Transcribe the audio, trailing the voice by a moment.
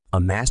A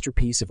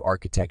masterpiece of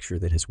architecture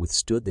that has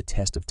withstood the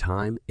test of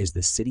time is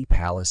the City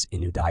Palace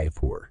in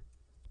Udaipur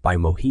by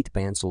Mohit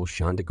Bansal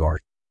Chandigarh.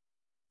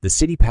 The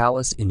City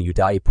Palace in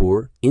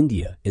Udaipur,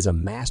 India, is a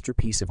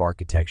masterpiece of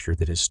architecture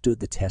that has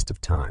stood the test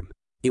of time.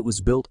 It was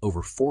built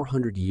over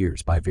 400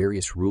 years by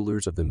various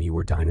rulers of the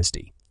Mewar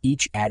dynasty,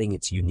 each adding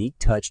its unique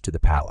touch to the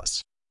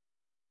palace.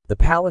 The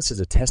palace is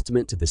a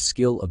testament to the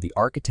skill of the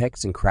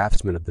architects and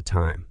craftsmen of the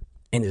time,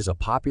 and is a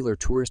popular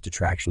tourist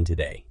attraction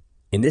today.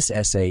 In this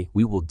essay,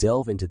 we will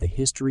delve into the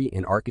history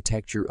and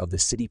architecture of the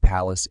City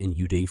Palace in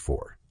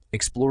Udaipur,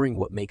 exploring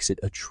what makes it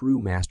a true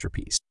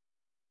masterpiece.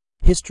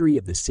 History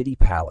of the City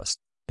Palace.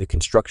 The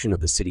construction of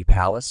the City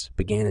Palace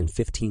began in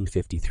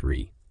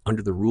 1553,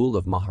 under the rule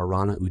of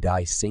Maharana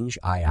Uday Singh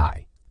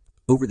II.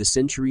 Over the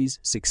centuries,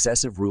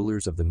 successive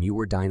rulers of the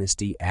Mewar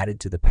dynasty added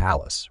to the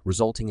palace,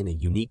 resulting in a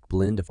unique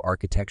blend of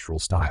architectural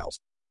styles.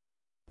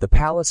 The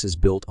palace is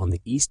built on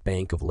the east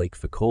bank of Lake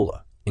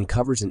Fikola and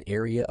covers an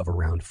area of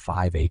around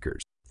 5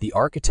 acres. The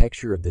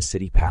architecture of the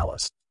City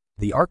Palace.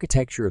 The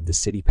architecture of the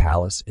City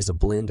Palace is a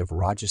blend of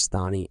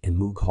Rajasthani and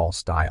Mughal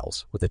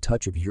styles, with a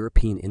touch of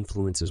European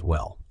influence as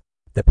well.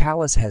 The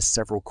palace has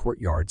several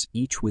courtyards,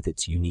 each with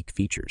its unique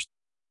features.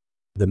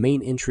 The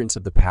main entrance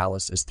of the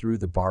palace is through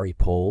the Bari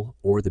Pole,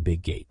 or the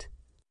Big Gate.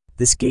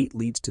 This gate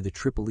leads to the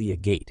Tripolia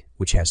Gate,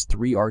 which has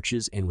 3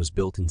 arches and was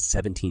built in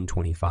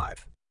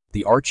 1725.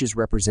 The arches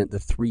represent the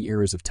 3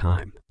 eras of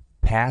time: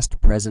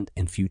 past, present,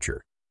 and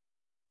future.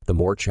 The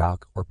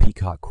Morchak, or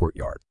Peacock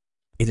Courtyard.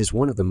 It is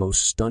one of the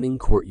most stunning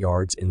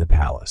courtyards in the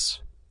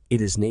palace. It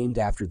is named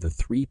after the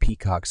 3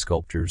 peacock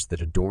sculptures that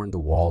adorn the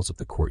walls of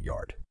the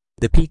courtyard.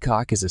 The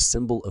peacock is a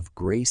symbol of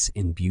grace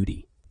and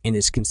beauty, and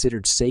is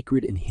considered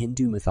sacred in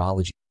Hindu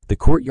mythology. The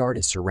courtyard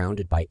is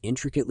surrounded by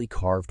intricately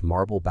carved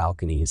marble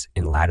balconies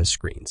and lattice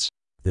screens.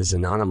 The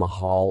Zanana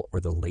Mahal, or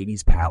the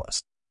Ladies'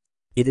 Palace.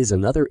 It is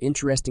another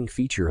interesting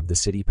feature of the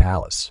City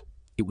Palace.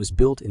 It was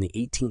built in the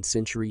 18th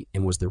century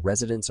and was the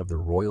residence of the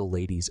royal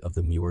ladies of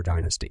the Mewar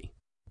dynasty.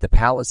 The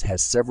palace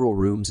has several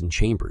rooms and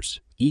chambers,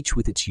 each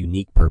with its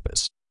unique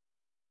purpose.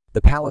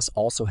 The palace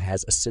also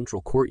has a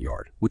central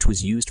courtyard, which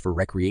was used for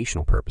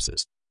recreational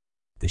purposes.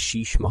 The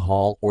Sheesh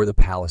Mahal, or the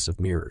Palace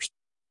of Mirrors.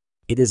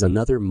 It is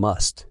another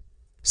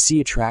must-see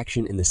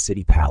attraction in the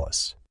City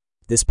Palace.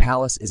 This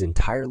palace is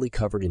entirely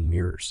covered in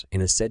mirrors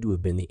and is said to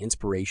have been the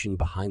inspiration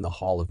behind the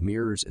Hall of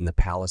Mirrors in the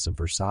Palace of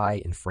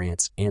Versailles in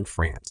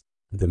France.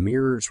 The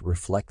mirrors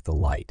reflect the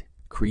light,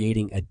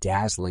 creating a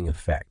dazzling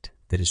effect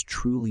that is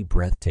truly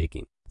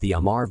breathtaking. The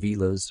Amar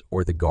Villas,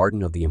 or the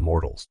Garden of the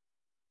Immortals.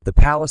 The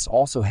palace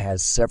also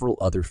has several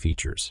other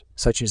features,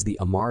 such as the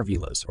Amar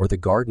Villas, or the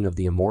Garden of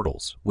the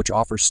Immortals, which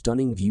offers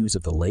stunning views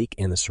of the lake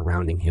and the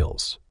surrounding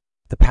hills.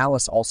 The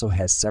palace also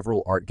has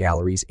several art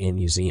galleries and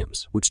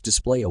museums, which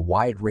display a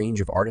wide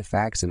range of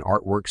artifacts and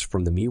artworks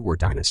from the Mewar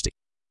dynasty.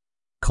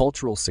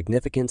 Cultural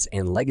significance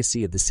and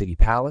legacy of the City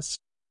Palace.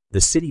 The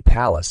City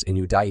Palace in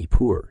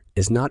Udaipur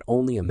is not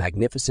only a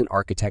magnificent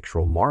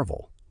architectural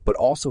marvel, but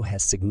also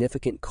has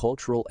significant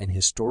cultural and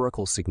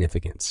historical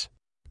significance.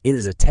 It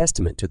is a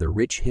testament to the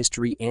rich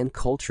history and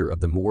culture of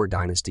the Mewar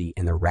dynasty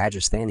and the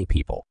Rajasthani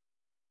people.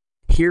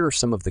 Here are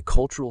some of the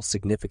cultural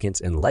significance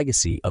and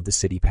legacy of the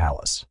City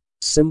Palace.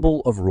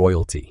 Symbol of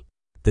royalty.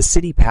 The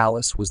City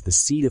Palace was the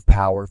seat of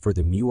power for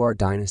the Mewar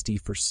dynasty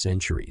for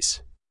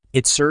centuries.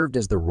 It served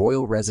as the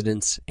royal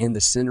residence and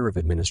the center of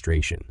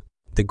administration.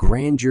 The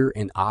grandeur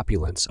and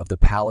opulence of the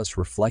palace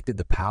reflected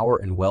the power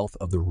and wealth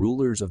of the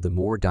rulers of the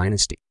Mewar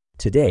dynasty.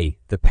 Today,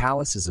 the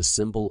palace is a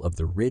symbol of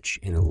the rich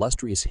and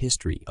illustrious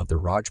history of the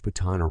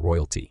Rajputana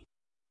royalty.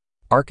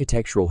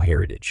 Architectural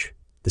heritage.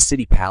 The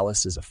City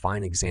Palace is a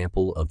fine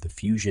example of the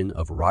fusion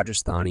of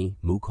Rajasthani,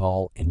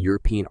 Mughal, and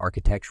European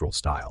architectural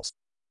styles.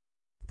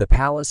 The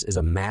palace is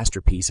a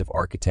masterpiece of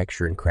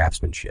architecture and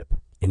craftsmanship,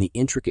 and the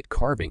intricate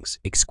carvings,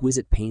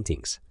 exquisite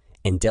paintings,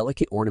 and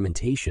delicate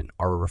ornamentation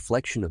are a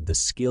reflection of the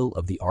skill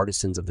of the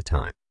artisans of the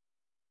time.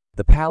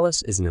 The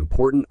palace is an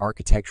important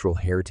architectural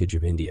heritage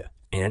of India,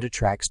 and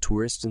attracts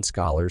tourists and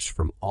scholars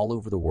from all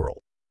over the world.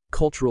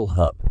 Cultural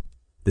hub.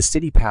 The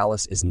City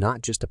Palace is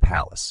not just a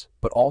palace,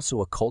 but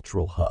also a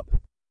cultural hub.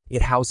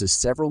 It houses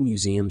several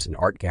museums and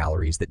art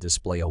galleries that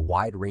display a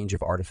wide range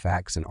of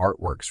artifacts and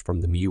artworks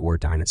from the Mewar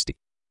dynasty.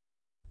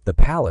 The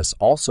palace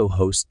also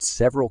hosts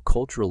several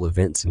cultural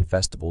events and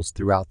festivals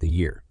throughout the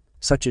year,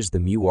 such as the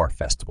Mewar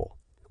Festival,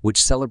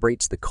 which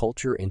celebrates the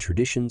culture and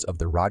traditions of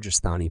the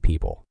Rajasthani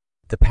people.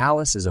 The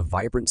palace is a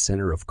vibrant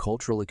center of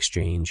cultural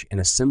exchange and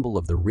a symbol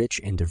of the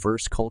rich and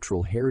diverse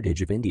cultural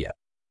heritage of India.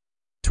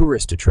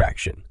 Tourist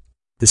attraction.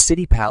 The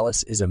City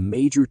Palace is a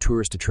major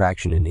tourist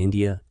attraction in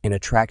India and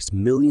attracts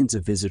millions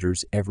of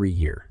visitors every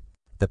year.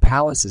 The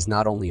palace is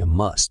not only a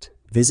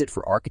must-visit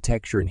for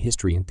architecture and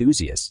history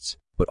enthusiasts,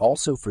 but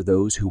also for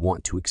those who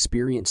want to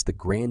experience the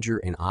grandeur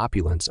and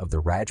opulence of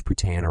the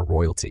Rajputana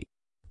royalty.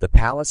 The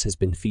palace has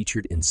been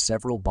featured in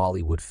several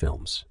Bollywood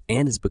films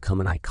and has become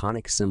an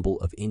iconic symbol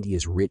of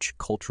India's rich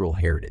cultural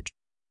heritage.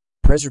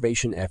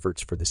 Preservation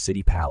efforts for the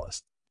City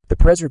Palace. The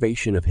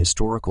preservation of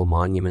historical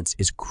monuments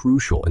is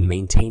crucial in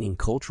maintaining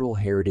cultural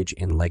heritage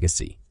and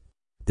legacy.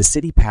 The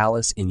city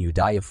palace in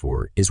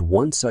Udaipur is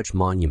one such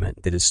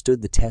monument that has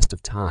stood the test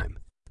of time,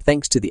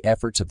 thanks to the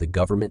efforts of the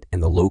government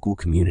and the local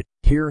community.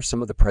 Here are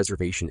some of the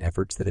preservation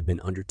efforts that have been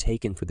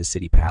undertaken for the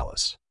city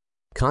palace.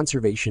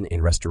 Conservation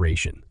and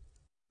restoration.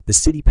 The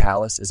city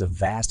palace is a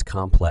vast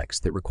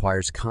complex that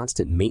requires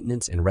constant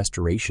maintenance and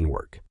restoration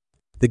work.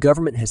 The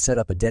government has set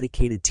up a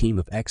dedicated team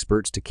of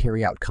experts to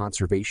carry out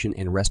conservation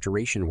and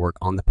restoration work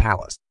on the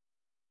palace.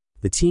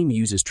 The team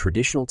uses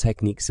traditional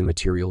techniques and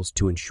materials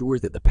to ensure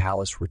that the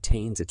palace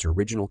retains its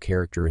original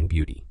character and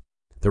beauty.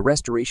 The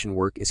restoration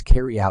work is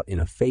carried out in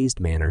a phased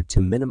manner to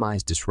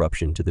minimize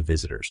disruption to the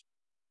visitors.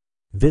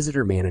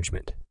 Visitor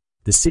management.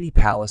 The city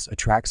palace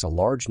attracts a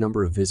large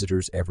number of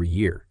visitors every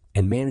year,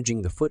 and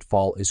managing the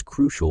footfall is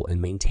crucial in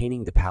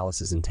maintaining the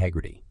palace's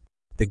integrity.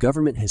 The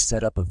government has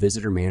set up a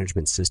visitor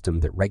management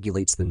system that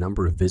regulates the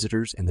number of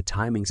visitors and the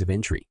timings of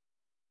entry.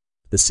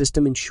 The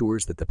system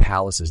ensures that the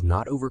palace is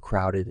not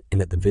overcrowded and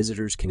that the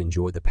visitors can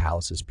enjoy the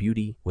palace's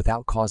beauty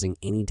without causing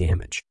any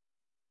damage.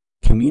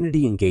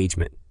 Community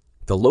engagement.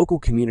 The local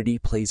community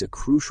plays a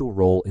crucial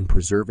role in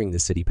preserving the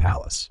city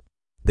palace.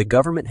 The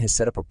government has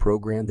set up a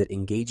program that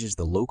engages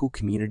the local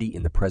community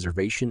in the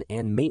preservation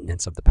and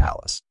maintenance of the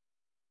palace.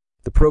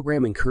 The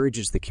program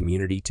encourages the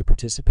community to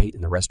participate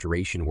in the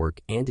restoration work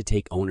and to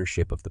take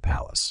ownership of the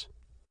palace.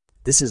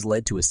 This has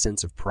led to a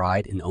sense of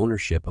pride and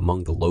ownership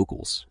among the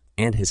locals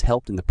and has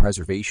helped in the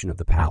preservation of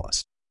the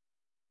palace.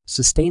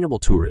 Sustainable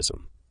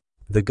tourism.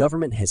 The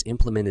government has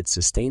implemented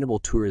sustainable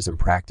tourism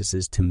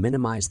practices to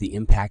minimize the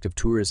impact of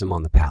tourism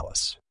on the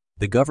palace.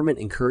 The government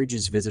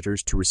encourages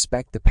visitors to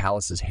respect the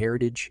palace's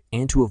heritage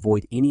and to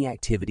avoid any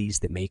activities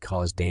that may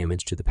cause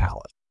damage to the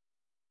palace.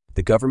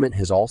 The government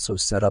has also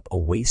set up a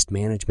waste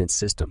management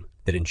system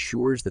that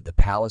ensures that the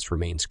palace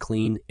remains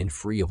clean and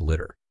free of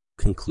litter.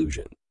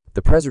 Conclusion.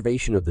 The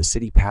preservation of the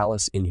city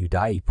palace in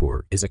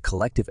Udaipur is a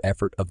collective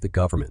effort of the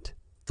government,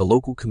 the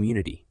local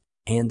community,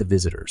 and the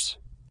visitors.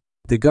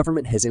 The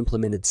government has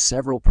implemented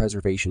several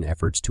preservation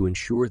efforts to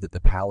ensure that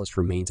the palace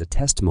remains a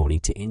testimony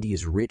to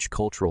India's rich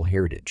cultural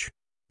heritage.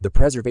 The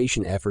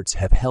preservation efforts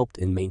have helped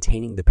in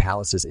maintaining the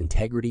palace's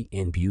integrity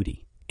and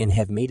beauty, and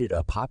have made it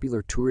a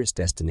popular tourist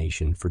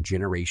destination for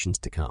generations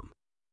to come.